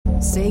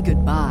Say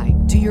goodbye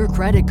to your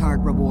credit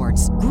card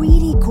rewards.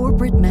 Greedy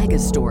corporate mega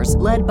stores,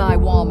 led by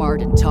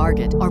Walmart and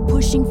Target, are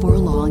pushing for a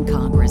law in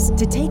Congress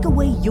to take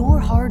away your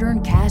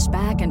hard-earned cash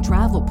back and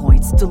travel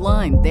points to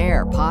line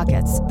their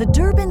pockets. The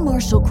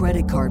Durbin-Marshall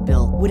credit card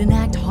bill would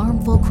enact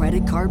harmful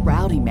credit card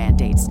routing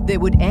mandates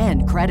that would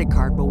end credit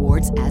card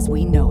rewards as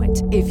we know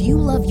it. If you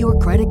love your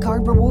credit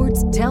card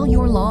rewards, tell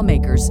your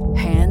lawmakers,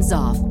 hands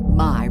off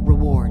my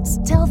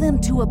rewards. Tell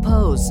them to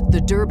oppose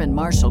the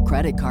Durbin-Marshall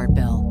credit card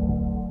bill.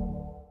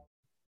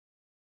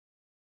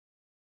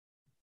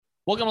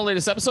 Welcome to the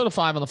latest episode of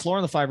 5 on the Floor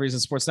on the 5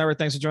 Reasons Sports Network.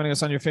 Thanks for joining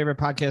us on your favorite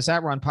podcast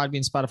app. We're on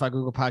Podbean, Spotify,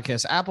 Google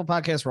Podcasts, Apple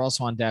Podcasts. We're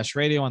also on Dash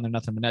Radio on the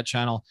Nothing But Net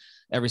channel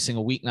every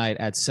single weeknight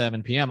at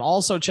 7 p.m.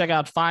 Also, check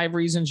out 5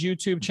 Reasons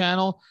YouTube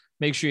channel.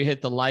 Make sure you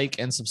hit the like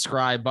and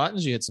subscribe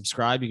buttons. You hit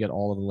subscribe, you get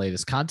all of the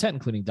latest content,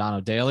 including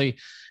Dono Daily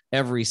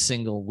every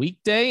single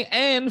weekday.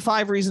 And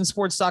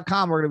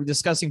 5reasonsports.com. We're going to be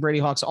discussing Brady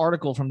Hawk's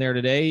article from there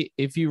today.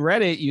 If you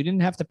read it, you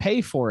didn't have to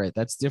pay for it.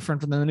 That's different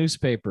from the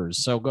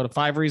newspapers. So go to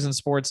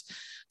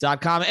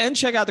 5reasonsports.com and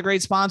check out the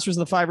great sponsors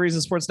of the 5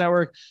 Reasons Sports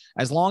Network.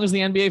 As long as the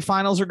NBA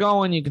finals are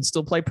going, you can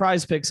still play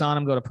Prize Picks on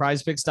them. Go to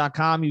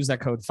prizepicks.com, use that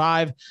code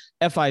 5,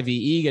 FIVE,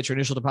 get your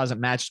initial deposit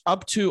matched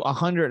up to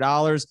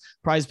 $100.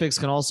 Prize Picks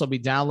can also be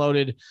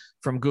downloaded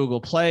from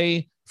Google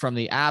Play, from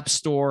the App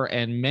Store,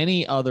 and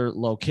many other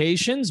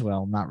locations.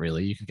 Well, not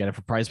really. You can get it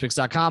from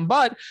prizepicks.com,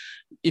 but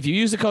if you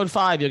use the code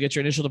 5, you'll get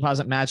your initial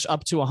deposit matched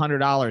up to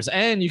 $100.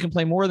 And you can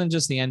play more than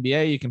just the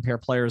NBA. You can pair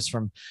players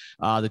from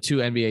the 2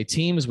 NBA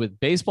teams with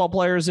baseball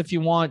players if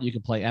you want. You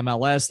can play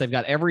MLS. They've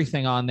got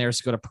everything on there.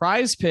 So go to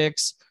Prize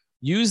Picks,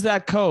 use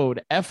that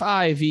code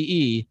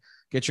FIVE,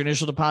 get your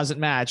initial deposit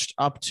matched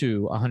up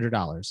to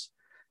 $100.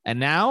 And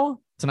now,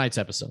 tonight's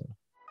episode.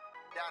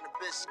 Down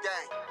the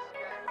Biscayne.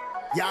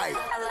 Yeah.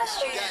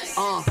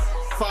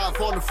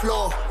 5 on the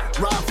floor,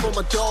 ride for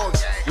my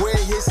dogs. Where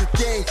here's the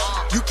thing,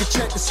 you can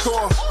check the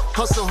score.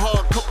 Hustle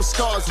hard, couple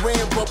scars,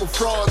 wearing bubble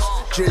frogs.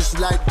 Just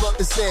like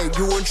Butler said,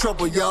 you in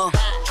trouble, y'all.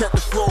 Kept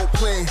the flow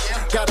playing,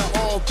 got it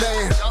all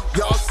banned.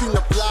 Y'all seen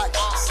the block,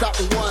 stop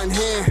with one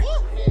hand.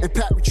 And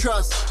Pat we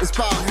trust,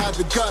 Inspire have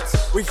the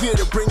guts. We're here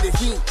to bring the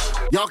heat,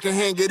 y'all can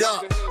hang it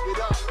up.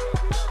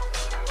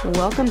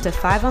 Welcome to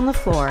 5 on the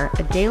Floor,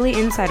 a daily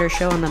insider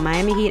show on the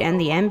Miami Heat and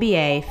the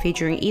NBA,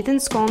 featuring Ethan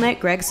Skolnick,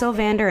 Greg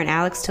Sylvander, and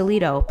Alex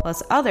Toledo,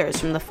 plus others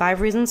from the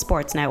 5 Reasons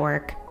Sports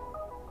Network.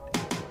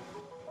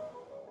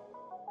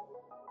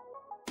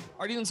 All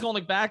right, Ethan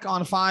Skolnick back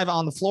on 5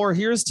 on the Floor.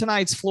 Here's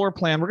tonight's floor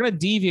plan. We're going to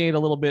deviate a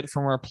little bit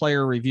from our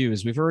player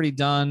reviews. We've already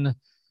done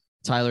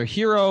Tyler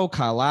Hero,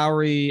 Kyle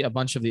Lowry, a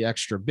bunch of the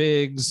extra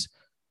bigs.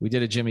 We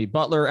did a Jimmy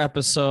Butler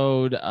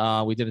episode.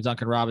 We did a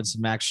Duncan Robinson,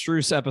 Max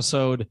Strus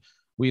episode.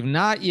 We've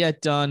not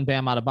yet done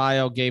Bam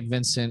Adebayo, Gabe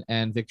Vincent,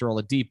 and Victor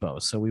Oladipo.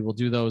 So we will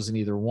do those in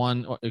either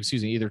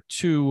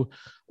 2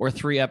 or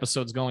 3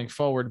 episodes going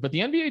forward. But the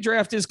NBA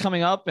draft is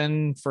coming up,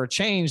 and for a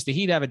change, the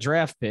Heat have a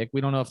draft pick.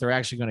 We don't know if they're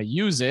actually going to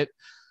use it.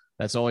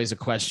 That's always a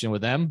question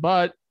with them,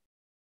 but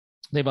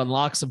they've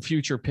unlocked some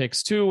future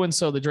picks too. And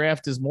so the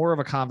draft is more of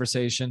a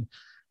conversation.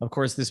 Of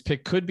course, this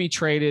pick could be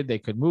traded. They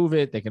could move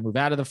it. They can move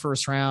out of the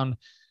first round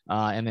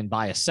and then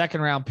buy a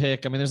second round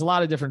pick. I mean, there's a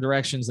lot of different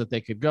directions that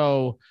they could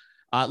go.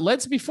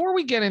 Before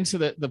we get into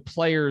the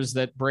players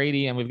that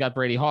Brady, and we've got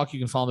Brady Hawk, you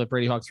can follow him at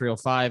Brady Hawk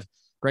 305.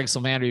 Greg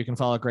Sylvander, you can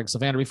follow Greg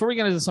Sylvander. Before we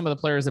get into some of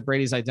the players that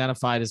Brady's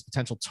identified as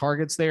potential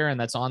targets there, and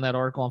that's on that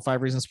article on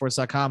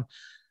 5reasonsports.com.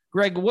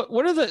 Greg,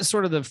 what are the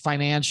sort of the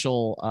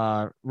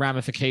financial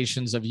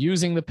ramifications of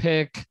using the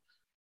pick,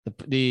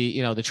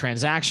 the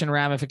transaction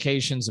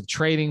ramifications of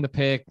trading the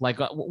pick? Like,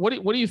 what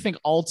do you think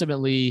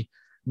ultimately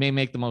may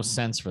make the most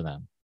sense for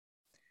them?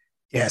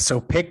 Yeah, so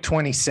pick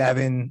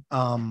 27,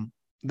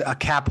 a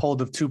cap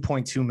hold of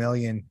 $2.2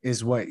 million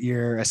is what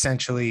you're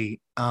essentially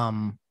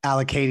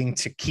allocating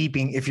to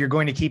keeping. If you're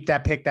going to keep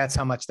that pick, that's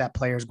how much that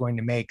player is going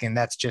to make. And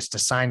that's just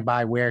assigned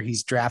by where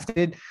he's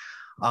drafted.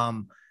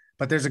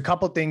 But there's a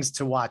couple things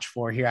to watch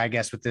for here, I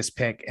guess, with this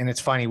pick. And it's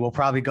funny, we'll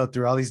probably go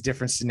through all these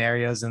different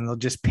scenarios and they'll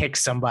just pick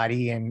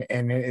somebody and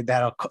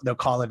they'll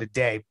call it a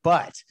day.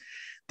 But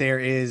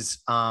there's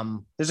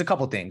a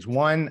couple things.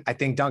 One, I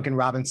think Duncan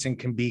Robinson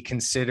can be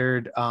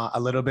considered a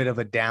little bit of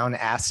a down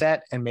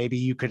asset, and maybe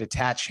you could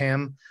attach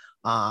him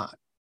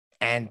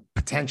and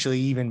potentially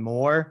even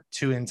more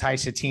to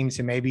entice a team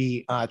to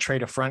maybe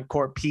trade a front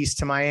court piece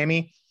to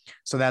Miami.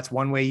 So that's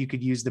one way you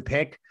could use the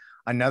pick.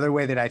 Another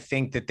way that I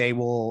think that they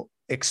will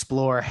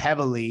explore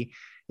heavily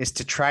is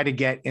to try to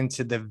get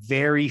into the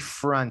very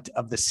front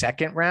of the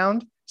second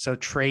round. So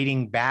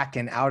trading back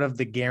and out of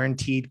the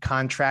guaranteed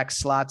contract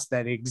slots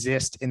that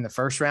exist in the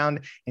first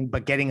round,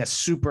 but getting a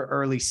super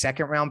early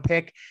second round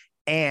pick.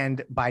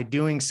 And by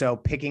doing so,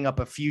 picking up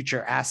a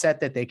future asset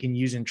that they can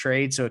use in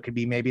trade. So it could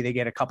be maybe they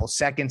get a couple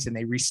seconds and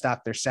they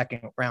restock their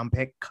second round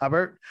pick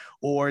cupboard,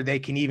 or they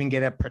can even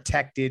get a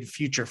protected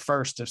future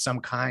first of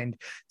some kind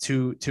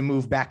to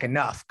move back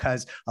enough.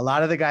 Because a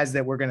lot of the guys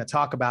that we're going to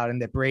talk about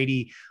and that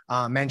Brady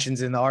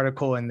mentions in the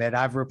article and that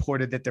I've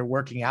reported that they're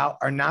working out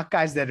are not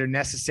guys that are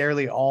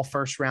necessarily all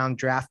first round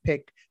draft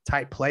pick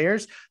type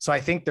players. So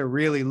I think they're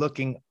really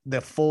looking the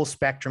full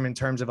spectrum in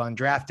terms of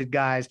undrafted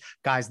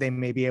guys they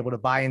may be able to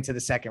buy into the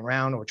second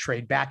round or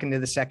trade back into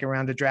the second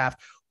round of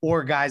draft,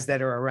 or guys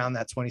that are around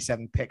that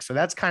 27 pick. So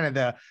that's kind of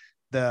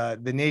the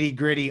nitty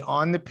gritty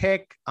on the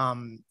pick.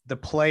 The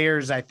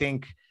players, I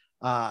think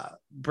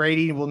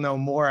Brady will know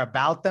more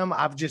about them.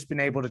 I've just been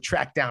able to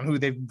track down who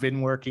they've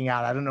been working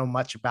out. I don't know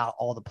much about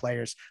all the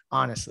players,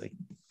 honestly.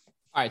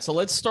 All right, so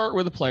let's start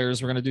with the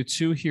players. We're going to do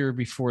two here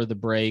before the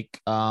break.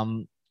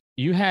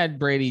 You had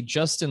Brady,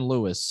 Justin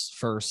Lewis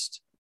first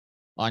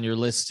on your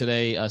list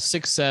today,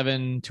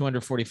 6'7",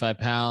 245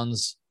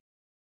 pounds,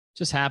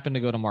 just happened to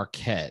go to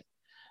Marquette.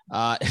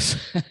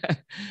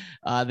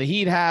 The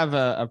Heat have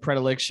a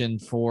predilection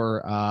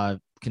for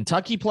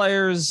Kentucky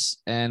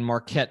players and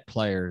Marquette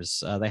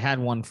players. They had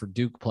one for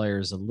Duke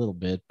players a little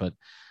bit, but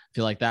I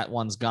feel like that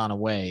one's gone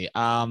away.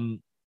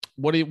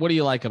 What do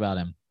you like about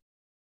him?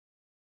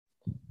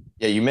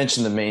 Yeah, you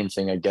mentioned the main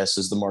thing, I guess,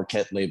 is the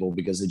Marquette label,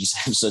 because they just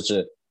have such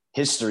a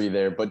history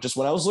there. But just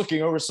when I was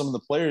looking over some of the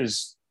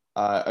players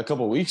a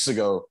couple of weeks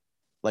ago,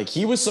 like,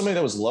 he was somebody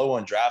that was low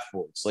on draft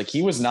boards. Like,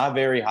 he was not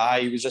very high.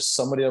 He was just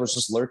somebody that was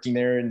just lurking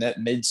there in that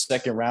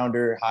mid-second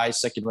rounder, high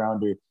second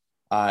rounder.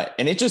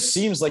 And it just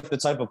seems like the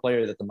type of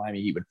player that the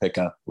Miami Heat would pick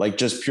up. Like,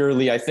 just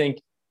purely, I think,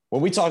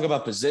 when we talk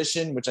about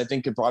position, which I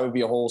think could probably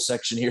be a whole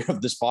section here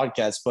of this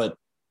podcast, but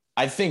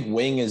I think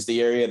wing is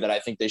the area that I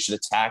think they should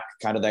attack,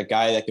 kind of that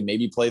guy that can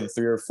maybe play the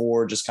 3 or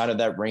 4, just kind of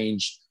that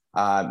range.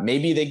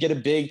 Maybe they get a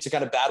big to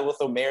kind of battle with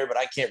Omer, but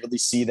I can't really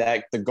see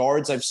that. The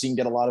guards I've seen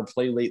get a lot of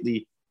play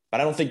lately, but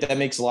I don't think that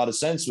makes a lot of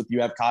sense with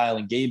you have Kyle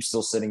and Gabe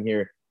still sitting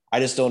here. I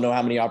just don't know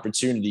how many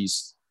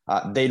opportunities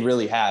they'd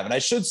really have. And I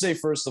should say,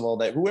 first of all,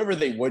 that whoever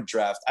they would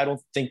draft, I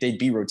don't think they'd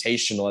be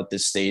rotational at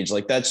this stage.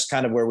 Like, that's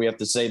kind of where we have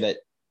to say that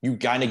you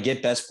kind of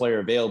get best player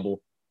available.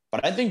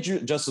 But I think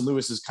Justin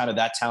Lewis is kind of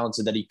that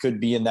talented that he could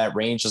be in that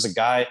range as a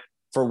guy.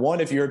 For one,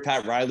 if you heard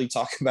Pat Riley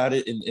talk about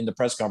it in the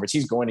press conference,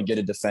 he's going to get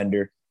a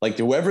defender. Like,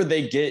 whoever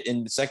they get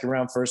in the second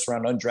round, first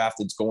round,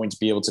 undrafted is going to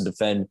be able to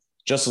defend.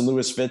 Justin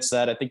Lewis fits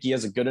that. I think he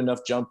has a good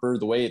enough jumper,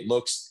 the way it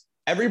looks.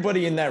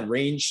 Everybody in that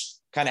range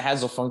kind of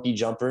has a funky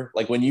jumper.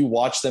 Like, when you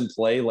watch them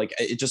play, like,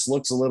 it just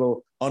looks a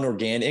little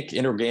inorganic.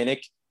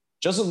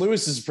 Justin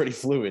Lewis is pretty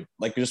fluid,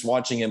 like, just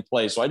watching him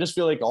play. So I just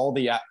feel like all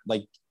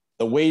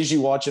the ways you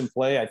watch him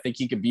play, I think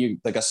he could be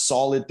like a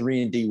solid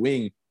 3-and-D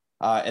wing.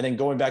 And then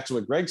going back to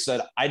what Greg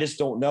said, I just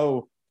don't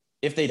know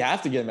if they'd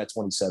have to get him at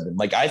 27.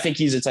 Like, I think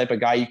he's the type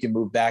of guy you can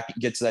move back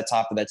and get to that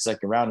top of that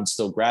second round and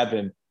still grab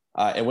him.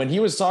 And when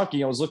he was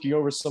talking, I was looking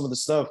over some of the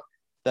stuff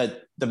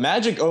that the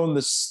Magic owned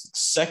the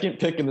second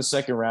pick in the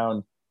second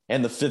round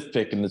and the 5th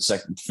pick in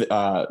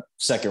the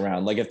second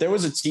round. Like, if there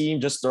was a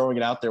team, just throwing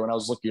it out there, when I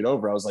was looking it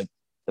over, I was like,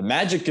 the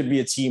Magic could be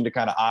a team to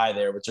kind of eye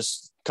there with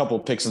just a couple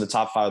of picks in the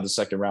top 5 of the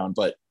second round.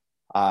 But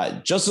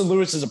Justin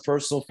Lewis is a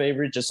personal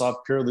favorite, just off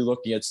purely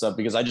looking at stuff,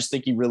 because I just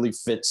think he really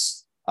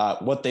fits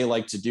what they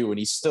like to do. And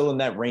he's still in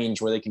that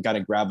range where they can kind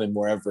of grab him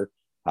wherever.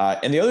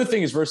 And the other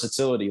thing is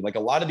versatility. Like, a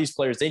lot of these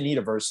players, they need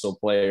a versatile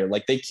player.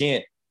 Like, they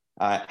can't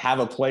have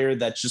a player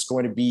that's just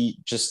going to be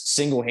just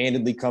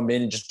single-handedly come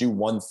in and just do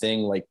one thing.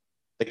 Like,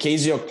 the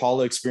KZ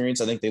Okpala experience,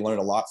 I think they learned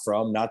a lot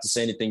from, not to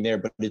say anything there,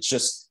 but it's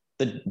just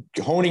the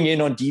honing in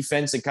on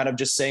defense and kind of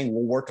just saying,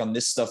 we'll work on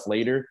this stuff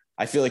later,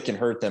 I feel like can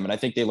hurt them. And I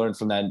think they learned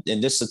from that.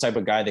 And this is the type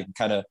of guy that can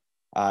kind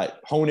of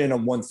hone in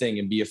on one thing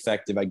and be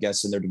effective, I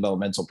guess, in their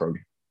developmental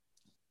program.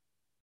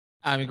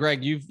 I mean,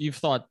 Greg, you've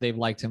thought they've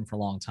liked him for a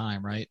long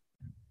time, right?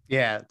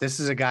 Yeah, this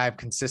is a guy I've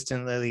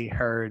consistently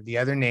heard. The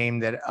other name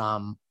that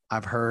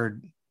I've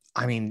heard,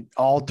 I mean,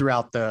 all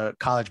throughout the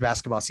college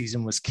basketball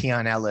season was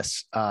Keon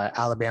Ellis,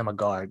 Alabama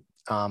guard.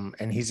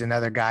 And he's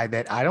another guy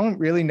that I don't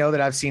really know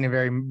that I've seen in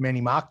very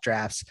many mock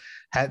drafts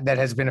that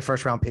has been a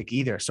first round pick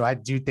either. So I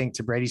do think,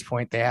 to Brady's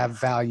point, they have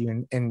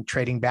value in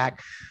trading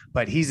back,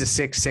 but he's a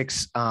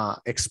 6'6",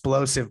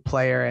 explosive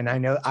player. And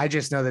I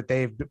just know that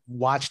they've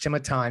watched him a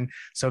ton.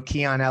 So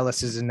Keon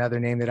Ellis is another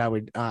name that I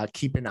would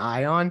keep an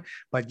eye on.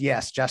 But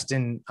yes,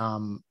 Justin,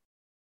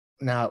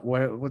 now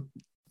what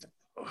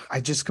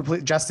I just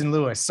completely Justin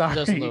Lewis. Sorry.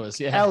 Justin Lewis.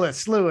 Yeah.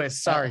 Ellis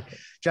Lewis. Sorry.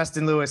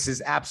 Justin Lewis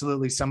is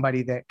absolutely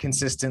somebody that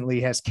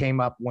consistently has came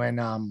up when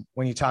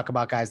you talk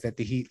about guys that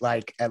the Heat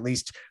like, at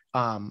least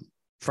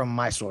from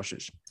my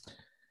sources.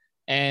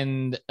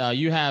 And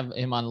you have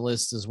him on the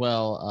list as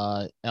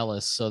well,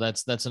 Ellis. So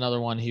that's another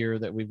one here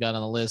that we've got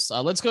on the list.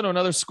 Let's go to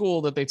another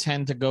school that they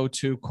tend to go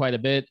to quite a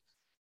bit.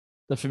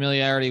 The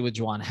familiarity with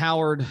Juwan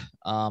Howard.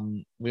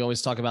 We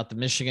always talk about the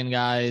Michigan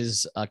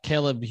guys.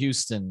 Caleb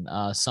Houston,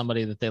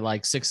 somebody that they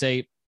like,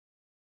 6'8",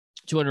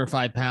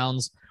 205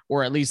 pounds,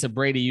 or at least a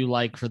Brady you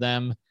like for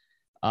them.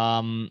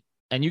 And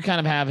you kind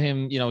of have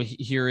him,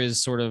 here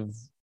is sort of,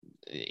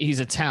 he's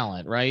a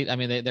talent, right? I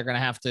mean, they're going to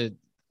have to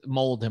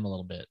mold him a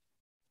little bit.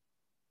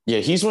 Yeah,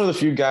 he's one of the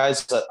few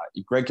guys that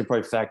Greg could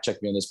probably fact check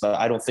me on this, but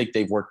I don't think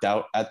they've worked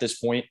out at this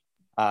point.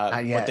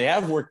 But they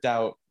have worked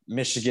out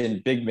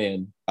Michigan big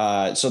man.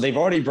 So they've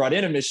already brought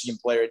in a Michigan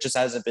player. It just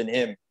hasn't been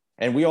him.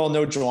 And we all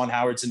know Juwan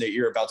Howard's in the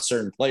ear about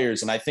certain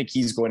players, and I think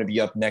he's going to be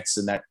up next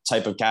in that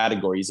type of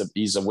category.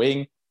 He's a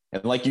wing,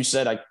 and like you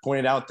said, I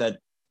pointed out that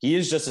he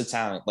is just a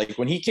talent. Like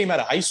when he came out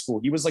of high school,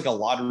 he was like a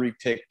lottery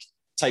pick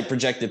type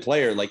projected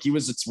player. Like he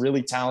was a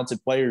really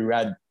talented player who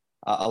had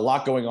a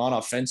lot going on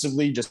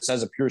offensively, just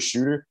as a pure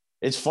shooter.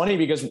 It's funny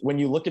because when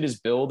you look at his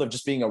build of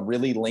just being a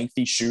really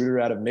lengthy shooter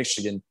out of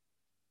Michigan,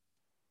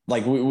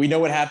 like we know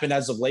what happened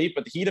as of late,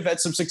 but he'd have had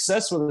some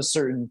success with a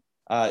certain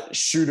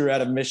shooter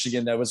out of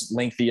Michigan that was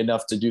lengthy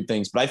enough to do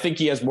things. But I think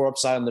he has more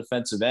upside on the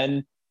defensive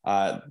end.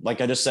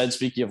 Like I just said,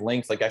 speaking of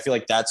length, like I feel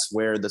like that's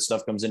where the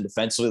stuff comes in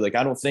defensively. Like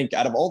I don't think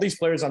out of all these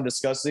players I'm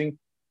discussing,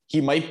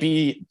 he might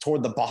be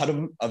toward the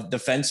bottom of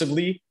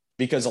defensively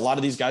because a lot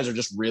of these guys are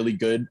just really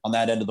good on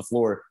that end of the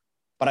floor.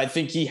 But I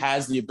think he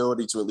has the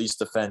ability to at least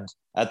defend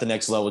at the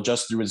next level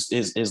just through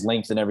his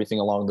length and everything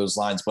along those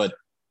lines. But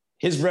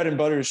his bread and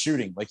butter is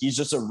shooting. Like he's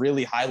just a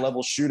really high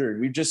level shooter.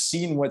 We've just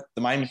seen what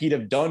the Miami Heat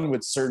have done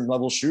with certain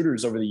level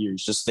shooters over the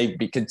years. Just they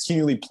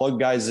continually plug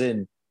guys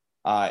in.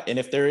 And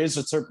if there is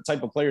a certain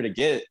type of player to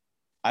get,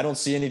 I don't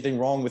see anything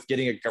wrong with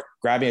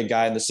grabbing a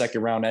guy in the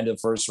second round, end of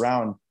the first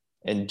round,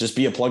 and just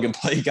be a plug and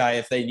play guy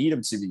if they need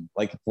him to be.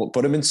 Like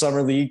put him in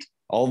summer league.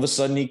 All of a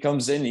sudden he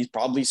comes in. He's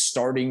probably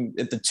starting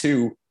at the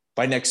 2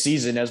 by next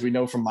season, as we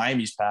know from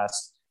Miami's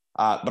past.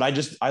 But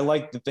I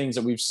like the things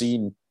that we've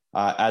seen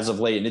as of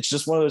late. And it's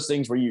just one of those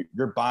things where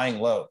you're buying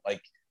low.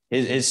 Like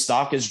his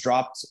stock has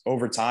dropped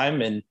over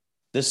time. And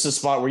this is a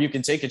spot where you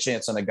can take a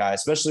chance on a guy,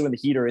 especially when the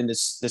Heat are in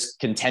this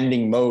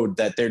contending mode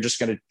that they're just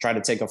going to try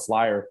to take a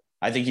flyer.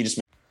 I think he just.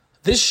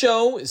 This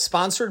show is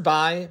sponsored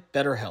by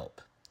BetterHelp.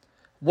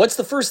 What's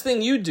the first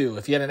thing you do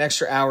if you had an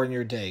extra hour in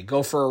your day?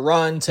 Go for a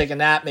run, take a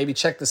nap, maybe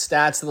check the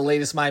stats of the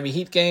latest Miami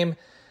Heat game?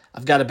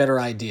 I've got a better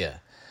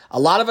idea. A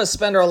lot of us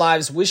spend our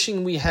lives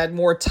wishing we had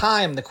more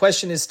time. The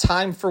question is,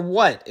 time for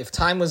what? If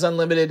time was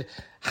unlimited,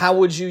 how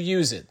would you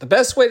use it? The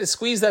best way to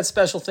squeeze that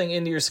special thing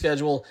into your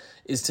schedule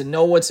is to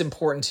know what's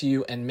important to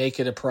you and make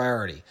it a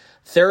priority.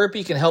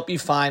 Therapy can help you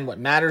find what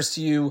matters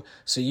to you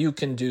so you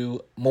can do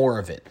more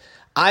of it.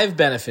 I've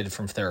benefited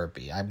from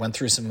therapy. I went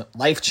through some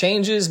life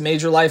changes,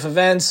 major life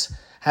events,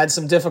 had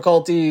some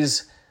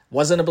difficulties,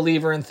 wasn't a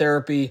believer in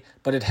therapy,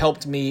 but it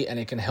helped me and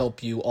it can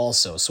help you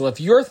also. So if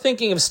you're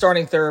thinking of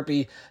starting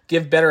therapy,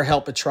 give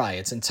BetterHelp a try.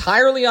 It's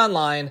entirely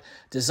online,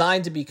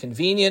 designed to be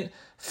convenient,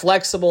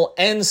 flexible,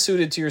 and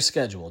suited to your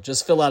schedule.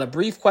 Just fill out a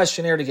brief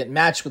questionnaire to get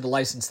matched with a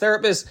licensed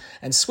therapist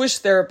and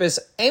switch therapists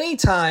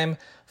anytime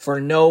for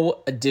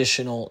no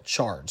additional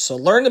charge. So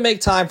learn to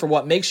make time for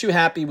what makes you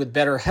happy with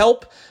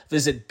BetterHelp.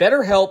 Visit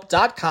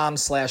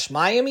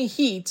BetterHelp.com/Miami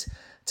Heat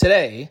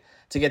today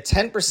to get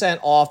 10%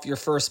 off your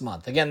first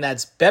month. Again,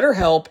 that's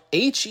BetterHelp,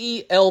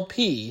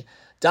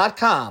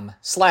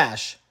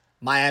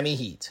 HELP.com/Miami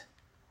Heat.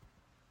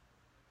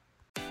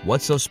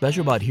 What's so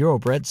special about Hero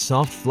Bread's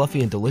soft,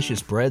 fluffy, and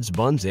delicious breads,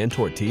 buns, and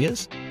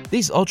tortillas?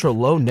 These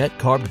ultra-low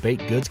net-carb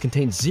baked goods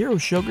contain zero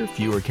sugar,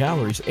 fewer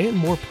calories, and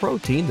more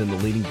protein than the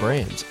leading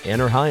brands,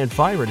 and are high in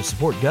fiber to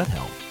support gut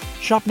health.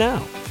 Shop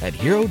now at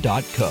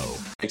Hero.co.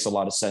 Makes a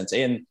lot of sense.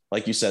 And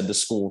like you said, the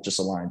school just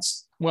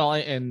aligns. Well,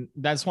 and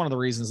that's one of the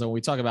reasons that we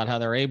talk about how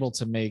they're able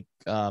to make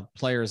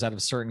players out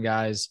of certain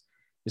guys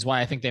is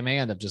why I think they may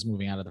end up just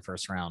moving out of the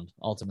first round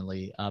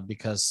ultimately,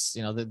 because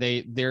you know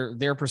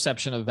their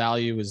perception of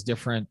value is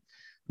different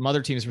from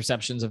other teams'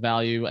 perceptions of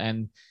value,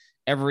 and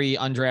every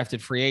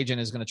undrafted free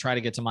agent is going to try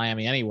to get to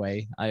Miami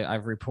anyway.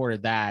 I've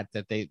reported that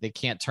they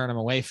can't turn him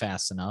away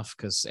fast enough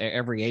because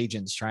every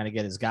agent's trying to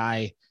get his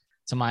guy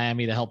to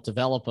Miami to help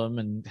develop him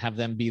and have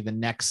them be the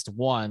next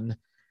one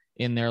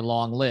in their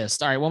long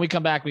list. All right, when we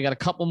come back, we got a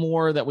couple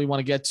more that we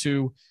want to get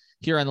to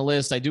here on the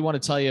list. I do want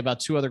to tell you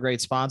about two other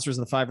great sponsors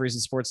of the 5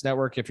 Reasons Sports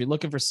Network. If you're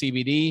looking for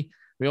CBD,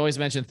 we always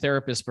mention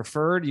Therapist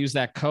Preferred. Use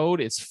that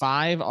code. It's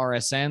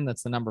 5RSN.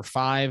 That's the number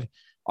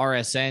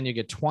 5RSN. You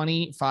get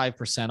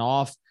 25%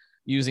 off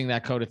using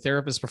that code at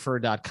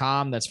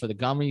therapistpreferred.com. That's for the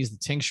gummies, the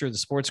tincture, the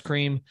sports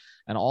cream,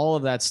 and all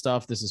of that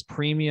stuff. This is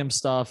premium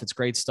stuff. It's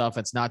great stuff.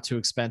 It's not too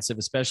expensive,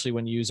 especially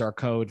when you use our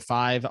code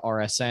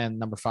 5RSN,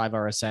 number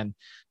 5RSN,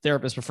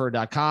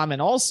 therapistpreferred.com.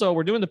 And also,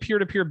 we're doing the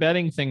peer-to-peer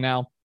betting thing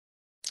now.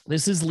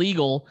 This is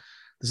legal.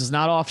 This is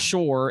not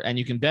offshore, and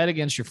you can bet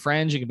against your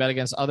friends. You can bet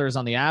against others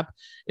on the app.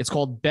 It's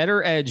called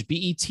Better Edge,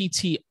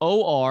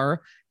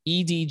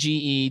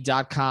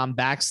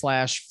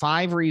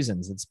 BettorEdge.com/5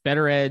 reasons. It's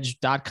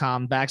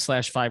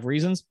betteredge.com/5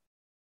 reasons.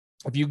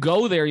 If you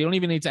go there, you don't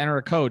even need to enter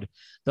a code.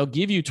 They'll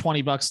give you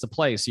 $20 to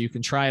play, so you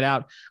can try it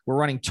out. We're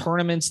running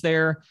tournaments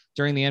there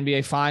during the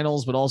NBA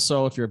Finals, but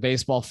also if you're a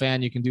baseball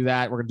fan, you can do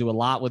that. We're going to do a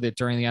lot with it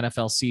during the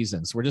NFL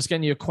season. So we're just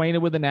getting you acquainted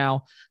with it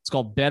now. It's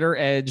called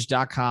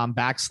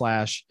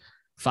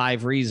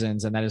betteredge.com/5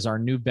 reasons, and that is our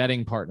new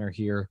betting partner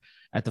here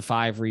at the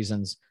 5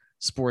 Reasons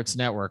Sports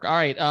Network. All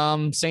right,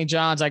 St.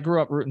 John's. I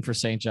grew up rooting for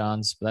St.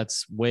 John's, but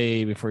that's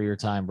way before your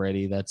time,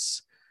 Brady.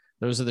 That's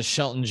Those are the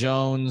Shelton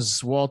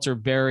Jones, Walter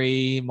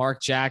Berry, Mark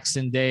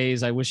Jackson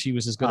days. I wish he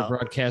was as good a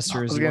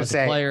broadcaster as he was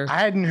a player. I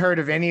hadn't heard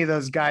of any of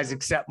those guys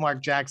except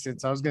Mark Jackson.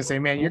 So I was going to say,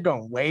 man, you're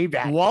going way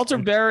back. Walter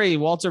Berry,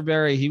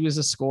 he was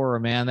a scorer,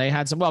 man. They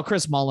had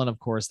Chris Mullen, of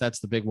course, that's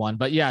the big one.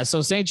 But yeah,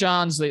 so St.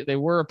 John's, they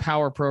were a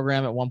power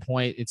program at one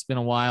point. It's been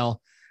a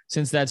while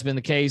since that's been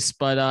the case.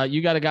 But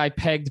you got a guy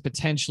pegged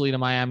potentially to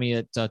Miami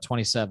at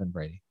 27,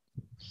 Brady.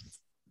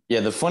 Yeah,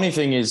 the funny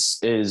thing is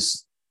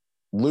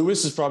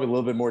Lewis is probably a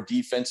little bit more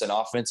defense and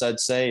offense, I'd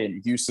say,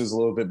 and Houston's a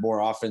little bit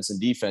more offense and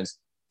defense.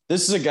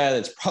 This is a guy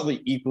that's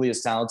probably equally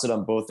as talented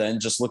on both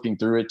ends, just looking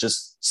through it.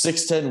 Just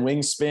 6'10"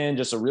 wingspan,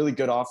 just a really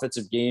good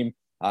offensive game.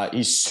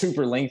 He's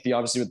super lengthy,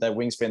 obviously, with that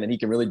wingspan that he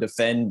can really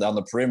defend on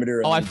the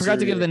perimeter. I forgot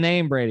to give the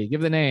name, Brady.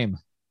 Give the name.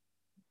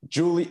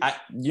 Julie,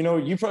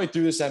 you probably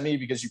threw this at me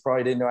because you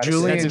probably didn't know how to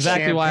Julian, say it. That's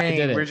exactly why I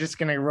did it. We're just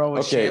going to roll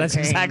with Okay. That's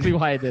exactly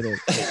why I did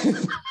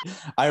it.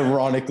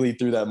 Ironically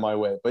threw that my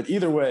way. But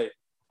either way,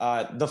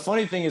 the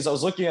funny thing is I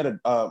was looking at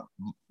a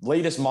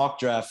latest mock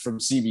draft from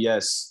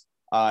CBS,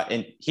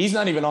 and he's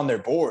not even on their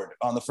board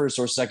on the first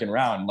or second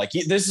round. Like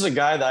this is a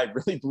guy that I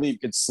really believe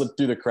could slip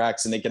through the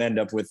cracks and they can end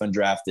up with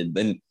undrafted.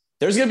 And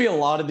there's going to be a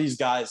lot of these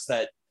guys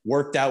that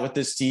worked out with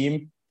this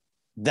team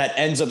that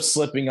ends up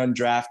slipping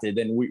undrafted.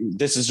 And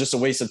this is just a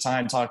waste of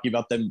time talking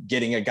about them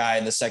getting a guy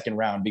in the second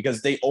round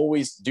because they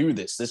always do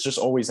this. This just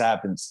always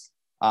happens.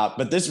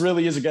 But this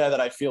really is a guy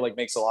that I feel like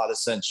makes a lot of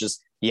sense.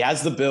 Just he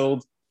has the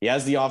build. He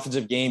has the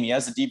offensive game. He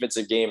has the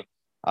defensive game.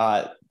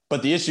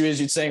 But the issue is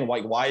you're saying,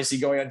 like, why is he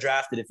going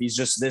undrafted if he's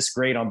just this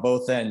great on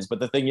both ends? But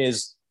the thing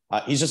is,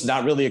 he's just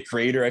not really a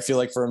creator, I feel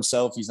like, for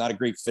himself. He's not a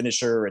great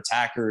finisher or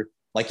attacker.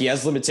 Like, he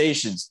has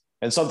limitations.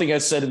 And something I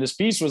said in this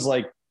piece was,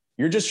 like,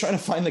 you're just trying to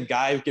find the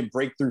guy who can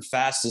break through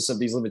fastest of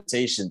these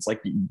limitations.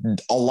 Like,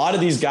 a lot of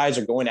these guys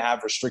are going to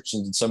have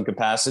restrictions in some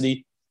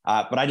capacity.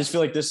 But I just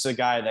feel like this is a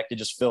guy that could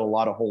just fill a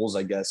lot of holes,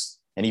 I guess.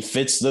 And he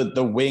fits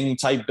the wing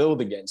type build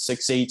again,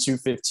 6'8",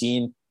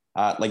 215.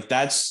 Like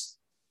that's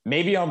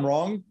maybe I'm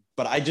wrong,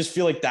 but I just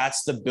feel like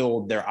that's the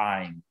build they're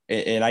eyeing.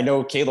 And I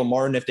know Caleb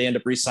Martin, if they end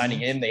up re-signing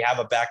him, they have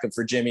a backup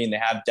for Jimmy and they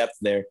have depth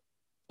there.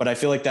 But I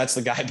feel like that's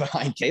the guy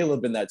behind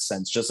Caleb in that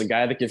sense, just a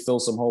guy that can fill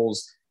some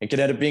holes and could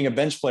end up being a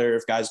bench player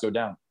if guys go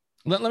down.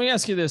 Let me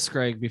ask you this,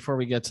 Greg, before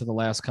we get to the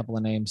last couple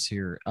of names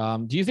here.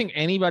 Do you think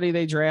anybody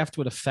they draft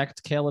would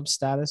affect Caleb's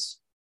status?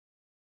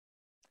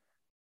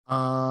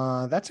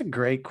 That's a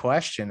great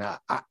question.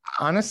 I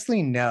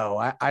honestly,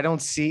 no, I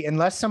don't see,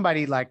 unless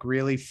somebody like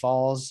really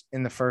falls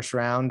in the first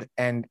round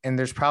and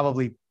there's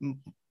probably,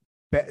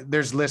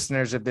 there's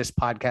listeners of this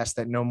podcast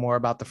that know more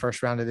about the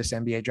first round of this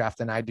NBA draft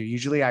than I do.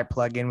 Usually I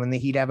plug in when the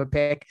Heat have a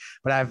pick,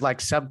 but I've like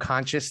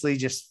subconsciously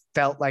just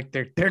felt like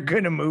they're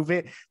going to move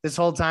it this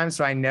whole time.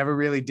 So I never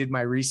really did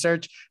my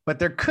research, but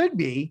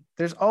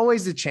there's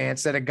always a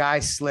chance that a guy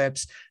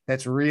slips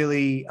that's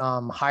really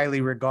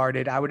highly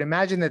regarded. I would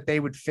imagine that they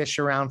would fish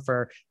around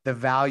for the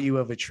value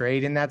of a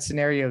trade in that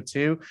scenario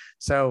too.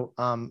 So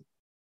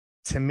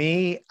to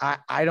me,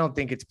 I don't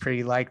think it's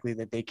pretty likely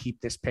that they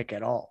keep this pick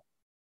at all.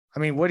 I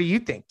mean, what do you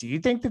think? Do you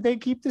think that they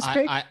keep this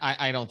pick?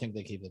 I don't think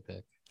they keep the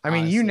pick. I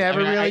mean, honestly. You never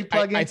really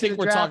plug into I think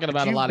we're talking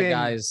about a lot of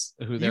guys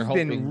who they're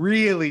hoping. You've been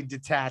really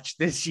detached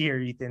this year,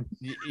 Ethan.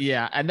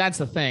 Yeah, and that's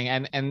the thing.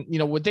 And you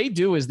know what they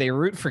do is they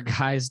root for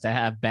guys to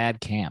have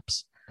bad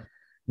camps.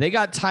 They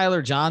got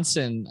Tyler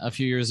Johnson a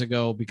few years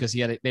ago because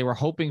they were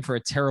hoping for a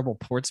terrible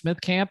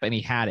Portsmouth camp, and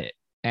he had it.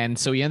 And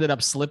so he ended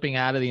up slipping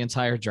out of the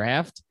entire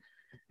draft.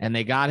 And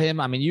they got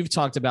him. I mean, you've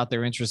talked about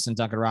their interest in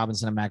Duncan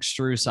Robinson and Max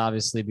Strus,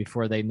 obviously,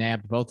 before they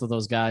nabbed both of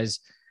those guys.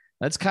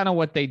 That's kind of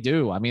what they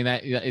do. I mean,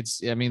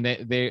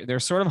 they're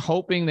sort of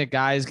hoping that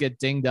guys get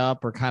dinged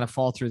up or kind of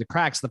fall through the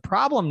cracks. The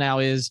problem now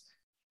is,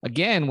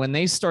 again, when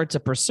they start to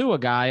pursue a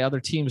guy, other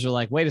teams are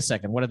like, wait a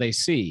second, what do they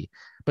see?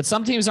 But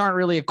some teams aren't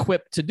really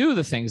equipped to do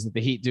the things that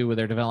the Heat do with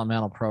their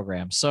developmental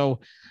program.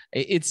 So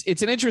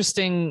it's an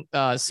interesting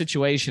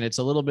situation. It's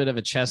a little bit of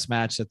a chess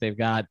match that they've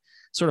got,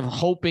 sort of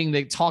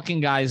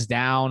talking guys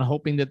down,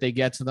 hoping that they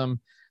get to them.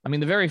 I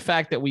mean, the very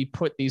fact that we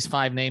put these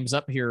 5 names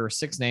up here or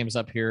 6 names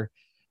up here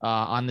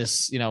on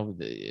this, you know,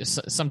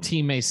 some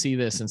team may see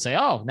this and say,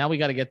 oh, now we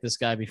got to get this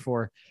guy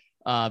before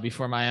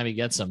Miami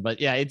gets him.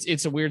 But yeah,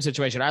 it's a weird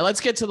situation. All right,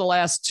 let's get to the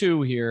last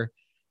 2 here,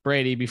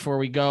 Brady, before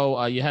we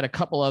go. You had a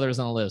couple others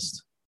on the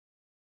list.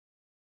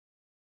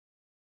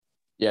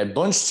 Yeah, I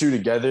bunched 2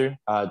 together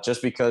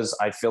just because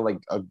I feel like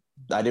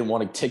I didn't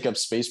want to take up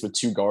space with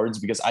 2 guards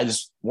because I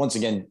just, once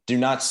again, do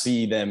not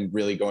see them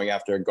really going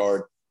after a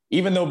guard.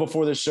 Even though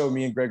before this show,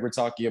 me and Greg were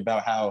talking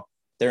about how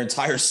their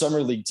entire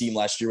summer league team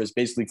last year was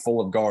basically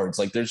full of guards.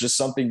 Like there's just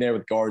something there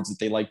with guards that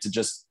they like to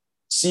just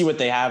see what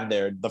they have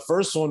there. The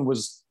first one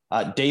was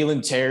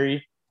Dalen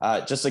Terry,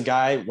 just a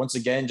guy, once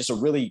again, just a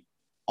really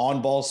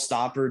on-ball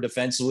stopper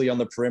defensively on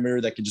the perimeter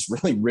that can just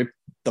really rip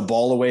the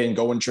ball away and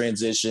go in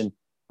transition.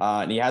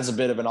 And he has a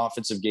bit of an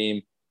offensive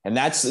game. And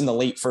that's in the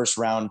late first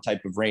round type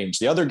of range.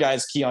 The other guy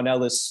is Keon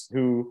Ellis,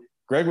 who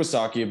Greg was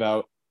talking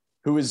about,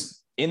 who is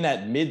in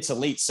that mid to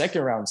late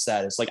second round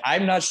status. Like,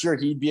 I'm not sure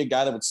he'd be a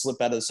guy that would slip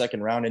out of the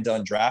second round into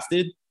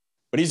undrafted,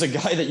 but he's a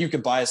guy that you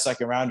could buy a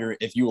second rounder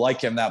if you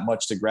like him that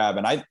much to grab.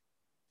 And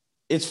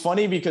it's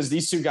funny because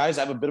these two guys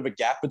have a bit of a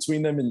gap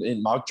between them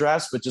in mock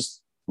drafts, but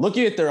just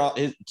looking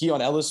at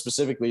Keon Ellis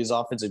specifically, his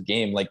offensive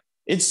game, like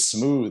it's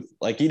smooth.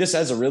 Like he just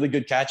has a really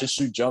good catch and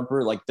shoot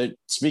jumper. Like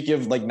speaking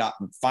of like not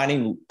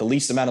finding the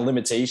least amount of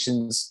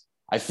limitations,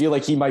 I feel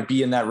like he might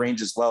be in that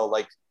range as well.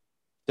 Like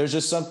there's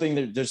just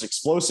something, there's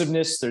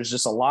explosiveness. There's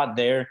just a lot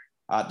there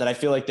that I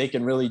feel like they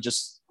can really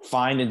just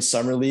find in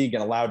summer league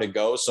and allow to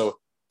go. So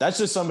that's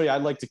just somebody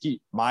I'd like to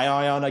keep my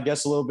eye on, I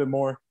guess, a little bit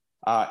more.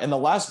 And the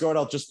last guard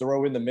I'll just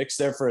throw in the mix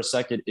there for a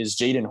second is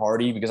Jaden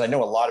Hardy, because I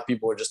know a lot of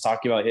people are just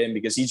talking about him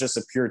because he's just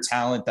a pure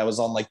talent that was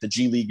on like the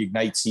G League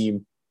Ignite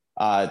team.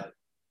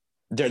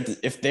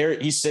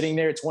 He's sitting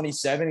there at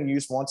 27 and you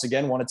just once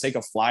again want to take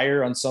a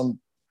flyer on some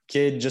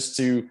kid,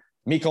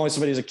 me calling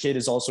somebody as a kid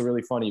is also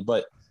really funny,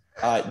 but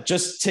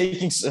just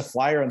taking a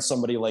flyer on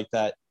somebody like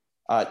that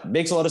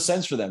makes a lot of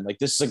sense for them. Like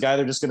this is a guy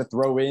they're just going to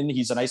throw in.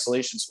 He's an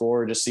isolation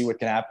scorer, just see what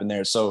can happen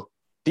there. So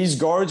these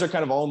guards are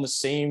kind of all in the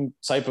same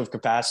type of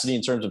capacity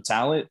in terms of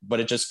talent, but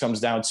it just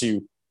comes down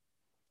to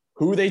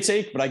who they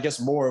take, but I guess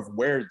more of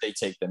where they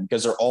take them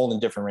because they're all in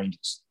different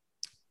ranges.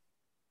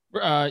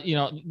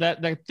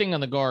 That thing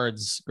on the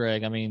guards,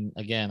 Greg, I mean,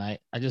 again, I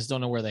just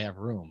don't know where they have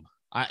room.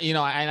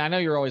 I know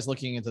you're always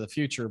looking into the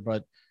future,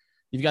 but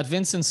you've got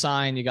Vincent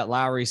signed, you got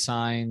Lowry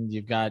signed,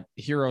 you've got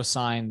Hero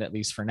signed, at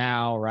least for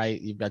now, right?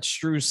 You've got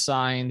Strus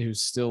signed, who's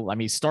still,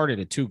 he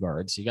started at two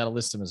guards. You got to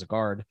list him as a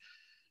guard.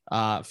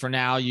 For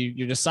now,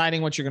 you're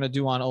deciding what you're going to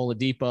do on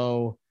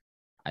Oladipo.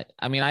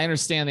 I mean, I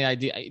understand the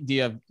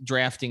idea of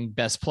drafting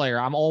best player.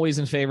 I'm always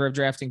in favor of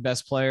drafting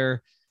best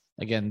player.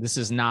 Again, this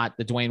is not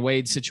the Dwayne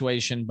Wade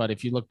situation, but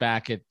if you look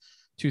back at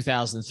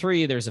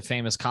 2003, there's a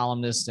famous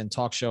columnist and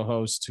talk show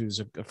host who's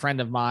a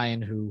friend of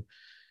mine who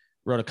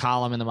wrote a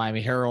column in the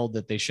Miami Herald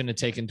that they shouldn't have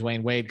taken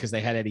Dwayne Wade because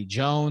they had Eddie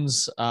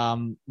Jones.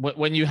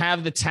 When you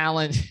have the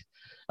talent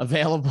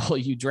available,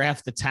 you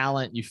draft the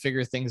talent, you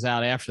figure things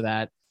out after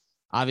that.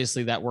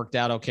 Obviously, that worked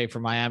out okay for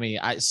Miami.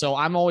 So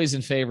I'm always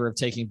in favor of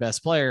taking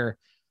best player,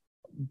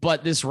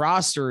 but this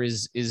roster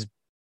is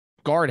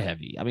guard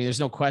heavy. I mean, there's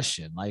no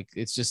question. Like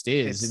it just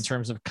is in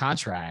terms of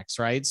contracts,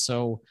 right?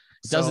 So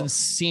it doesn't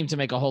seem to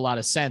make a whole lot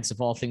of sense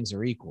if all things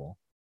are equal.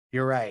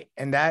 You're right.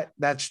 And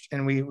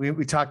and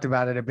we talked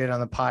about it a bit on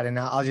the pod, and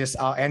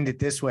I'll end it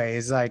this way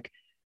is like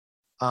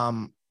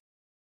a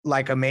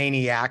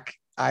maniac.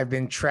 I've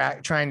been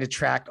trying to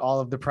track all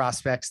of the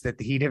prospects that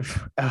the Heat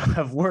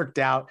have worked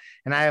out.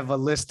 And I have a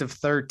list of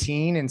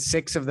 13 and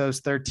 6 of those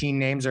 13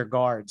 names are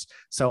guards.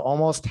 So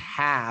almost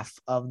half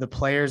of the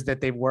players that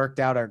they've worked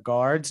out are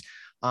guards.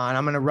 And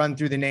I'm going to run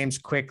through the names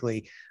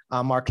quickly.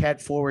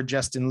 Marquette forward,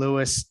 Justin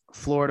Lewis,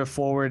 Florida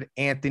forward,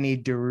 Anthony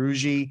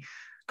Duruji,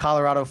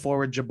 Colorado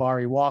forward,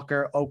 Jabari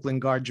Walker,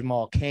 Oakland guard,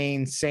 Jamal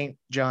Cain, St.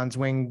 John's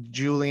wing,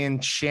 Julian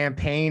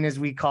Champagne, as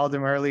we called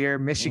him earlier,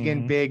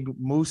 Michigan big,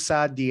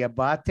 Moussa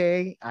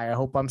Diabate. I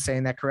hope I'm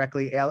saying that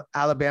correctly.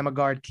 Alabama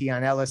guard,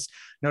 Keon Ellis,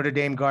 Notre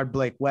Dame guard,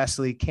 Blake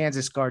Wesley,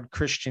 Kansas guard,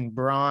 Christian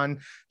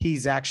Braun.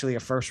 He's actually a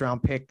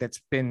first-round pick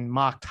that's been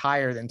mocked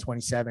higher than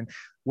 27.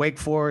 Wake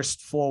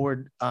Forest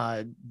forward,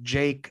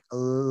 Jake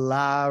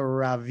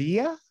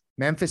LaRavia.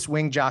 Memphis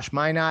wing Josh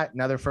Minot,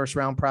 another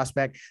first-round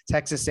prospect.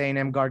 Texas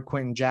A&M guard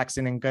Quentin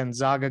Jackson, and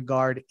Gonzaga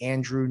guard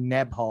Andrew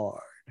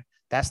Nebhard.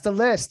 That's the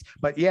list.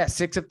 But yeah,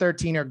 6 of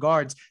 13 are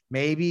guards.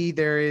 Maybe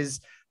there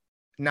is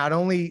not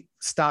only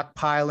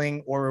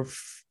stockpiling or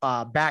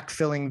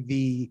backfilling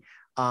the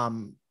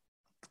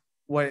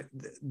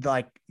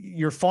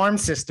your farm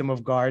system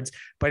of guards,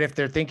 but if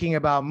they're thinking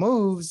about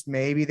moves,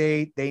 maybe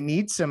they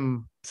need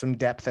some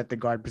depth at the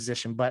guard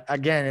position. But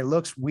again, it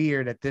looks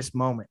weird at this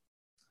moment.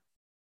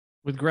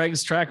 With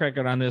Greg's track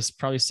record on this,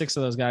 probably 6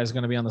 of those guys are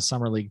going to be on the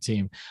Summer League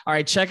team. All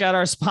right, check out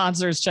our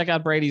sponsors. Check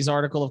out Brady's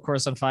article, of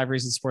course, on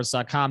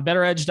 5reasonsports.com.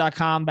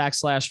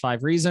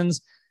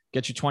 BetterEdge.com/5reasons.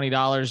 Get you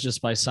 $20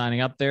 just by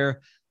signing up there.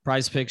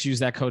 Prize Picks, use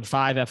that code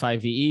 5,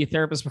 F-I-V-E.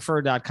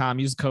 TherapistPreferred.com,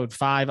 use the code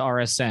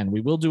 5RSN.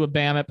 We will do a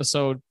BAM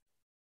episode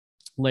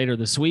later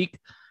this week,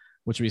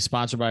 which will be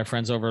sponsored by our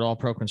friends over at All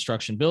Pro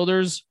Construction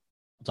Builders.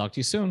 I'll talk to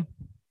you soon.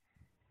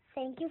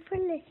 Thank you for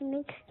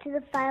listening to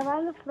the 5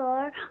 on the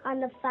Floor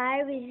on the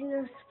 5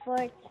 Reasons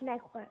Sports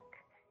Network.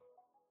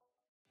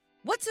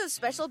 What's so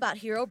special about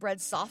Hero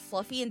Bread's soft,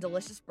 fluffy, and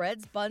delicious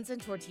breads, buns, and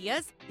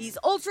tortillas? These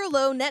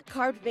ultra-low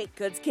net-carb baked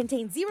goods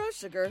contain 0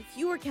 sugar,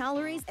 fewer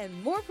calories,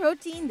 and more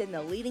protein than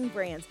the leading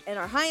brands, and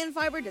are high in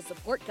fiber to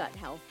support gut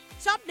health.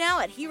 Shop now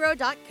at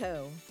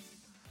Hero.co.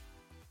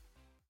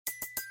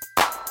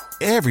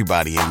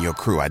 Everybody in your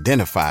crew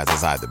identifies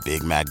as either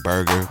Big Mac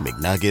Burger,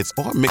 McNuggets,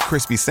 or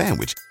McCrispy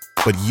Sandwich.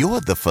 But you're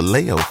the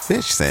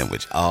Filet-O-Fish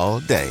Sandwich all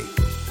day.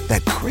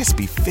 That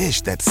crispy fish,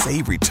 that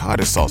savory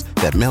tartar sauce,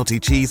 that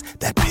melty cheese,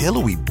 that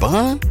pillowy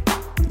bun.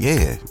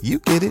 Yeah, you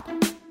get it.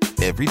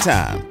 Every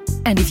time.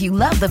 And if you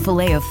love the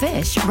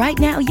Filet-O-Fish, right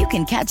now you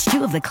can catch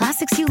 2 of the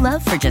classics you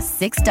love for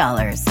just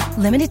 $6.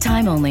 Limited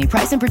time only.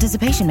 Price and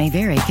participation may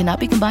vary.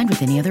 Cannot be combined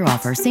with any other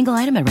offer. Single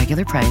item at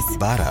regular price.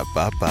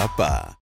 Ba-da-ba-ba-ba.